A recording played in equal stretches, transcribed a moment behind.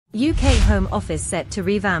UK Home Office set to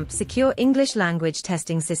revamp secure English language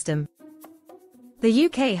testing system. The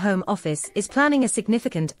UK Home Office is planning a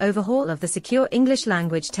significant overhaul of the secure English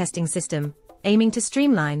language testing system, aiming to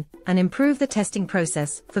streamline and improve the testing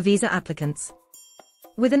process for visa applicants.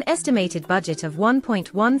 With an estimated budget of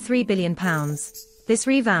 £1.13 billion, this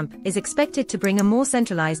revamp is expected to bring a more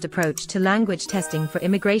centralized approach to language testing for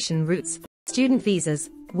immigration routes, student visas,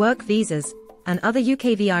 work visas, and other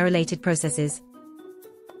UKVI-related processes.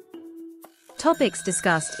 Topics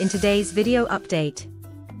discussed in today's video update.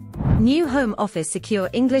 New Home Office Secure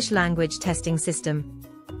English Language Testing System.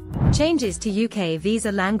 Changes to UK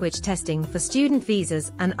visa language testing for student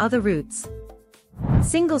visas and other routes.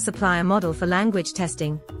 Single supplier model for language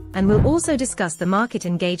testing, and we'll also discuss the market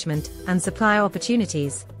engagement and supplier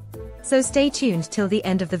opportunities. So stay tuned till the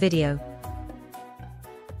end of the video.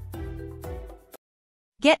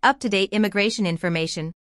 Get up-to-date immigration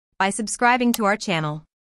information by subscribing to our channel.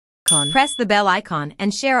 Press the bell icon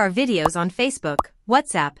and share our videos on Facebook,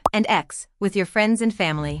 WhatsApp, and X with your friends and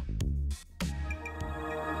family.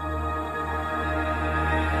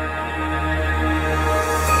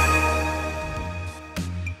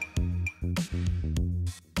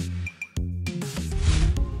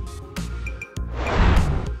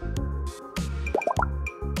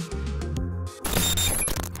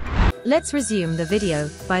 Let's resume the video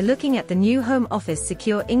by looking at the new Home Office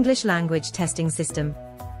Secure English Language Testing System.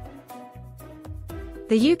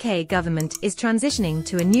 The UK government is transitioning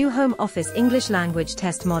to a new Home Office English language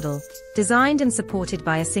test model, designed and supported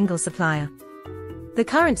by a single supplier. The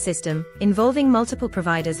current system, involving multiple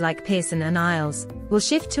providers like Pearson and IELTS, will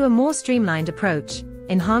shift to a more streamlined approach,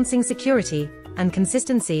 enhancing security and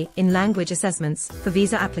consistency in language assessments for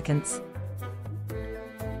visa applicants.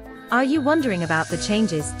 Are you wondering about the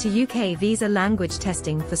changes to UK visa language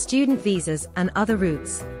testing for student visas and other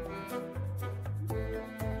routes?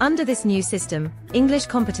 Under this new system, English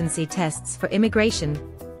competency tests for immigration,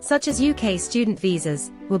 such as UK student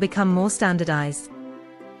visas, will become more standardized.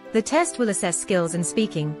 The test will assess skills in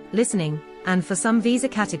speaking, listening, and for some visa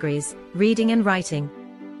categories, reading and writing.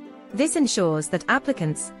 This ensures that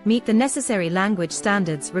applicants meet the necessary language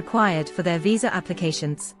standards required for their visa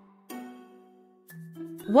applications.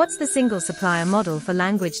 What's the single supplier model for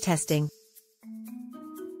language testing?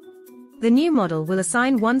 The new model will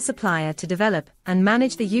assign one supplier to develop and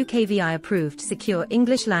manage the UKVI-approved secure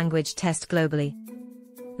English language test globally.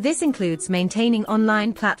 This includes maintaining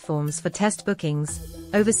online platforms for test bookings,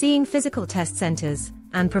 overseeing physical test centers,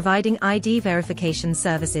 and providing ID verification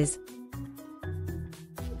services.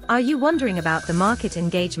 Are you wondering about the market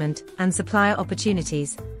engagement and supplier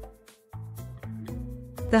opportunities?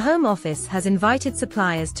 The Home Office has invited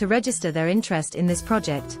suppliers to register their interest in this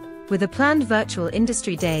project, with a planned virtual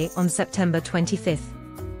industry day on September 25th.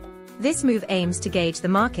 This move aims to gauge the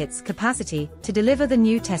market's capacity to deliver the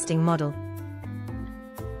new testing model.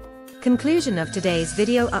 Conclusion of today's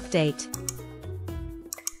video update.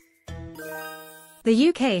 The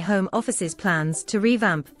UK Home Office's plans to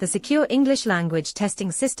revamp the secure English language testing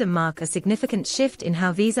system mark a significant shift in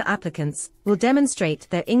how visa applicants will demonstrate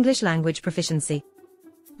their English language proficiency.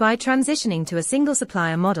 By transitioning to a single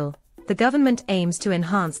supplier model, the government aims to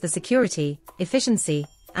enhance the security, efficiency,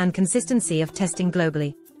 and consistency of testing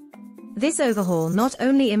globally. This overhaul not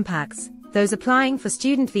only impacts those applying for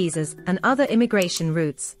student visas and other immigration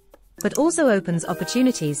routes, but also opens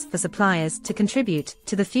opportunities for suppliers to contribute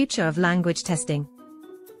to the future of language testing.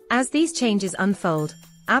 As these changes unfold,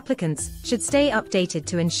 applicants should stay updated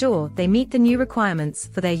to ensure they meet the new requirements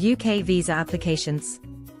for their UK visa applications.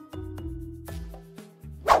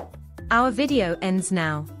 Our video ends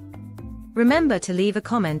now. Remember to leave a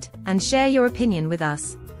comment and share your opinion with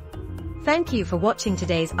us. Thank you for watching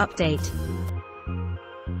today's update.